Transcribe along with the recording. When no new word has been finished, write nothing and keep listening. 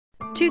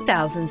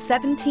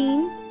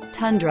2017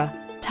 Tundra.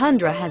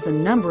 Tundra has a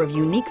number of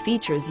unique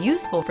features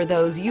useful for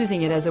those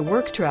using it as a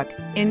work truck,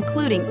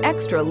 including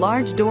extra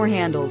large door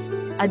handles,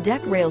 a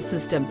deck rail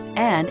system,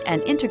 and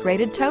an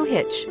integrated tow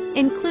hitch.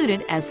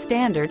 Included as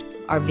standard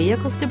are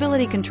vehicle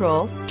stability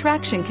control,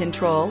 traction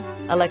control,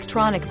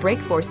 electronic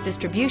brake force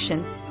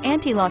distribution,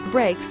 anti-lock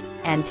brakes,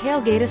 and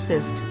tailgate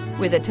assist.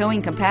 With a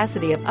towing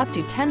capacity of up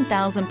to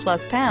 10,000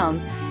 plus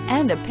pounds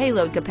and a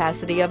payload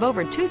capacity of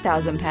over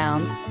 2,000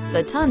 pounds,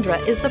 the Tundra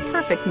is the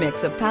perfect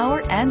mix of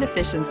power and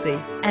efficiency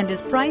and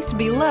is priced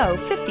below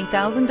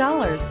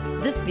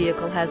 $50,000. This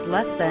vehicle has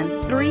less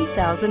than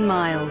 3,000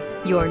 miles.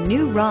 Your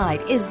new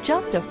ride is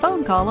just a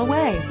phone call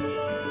away.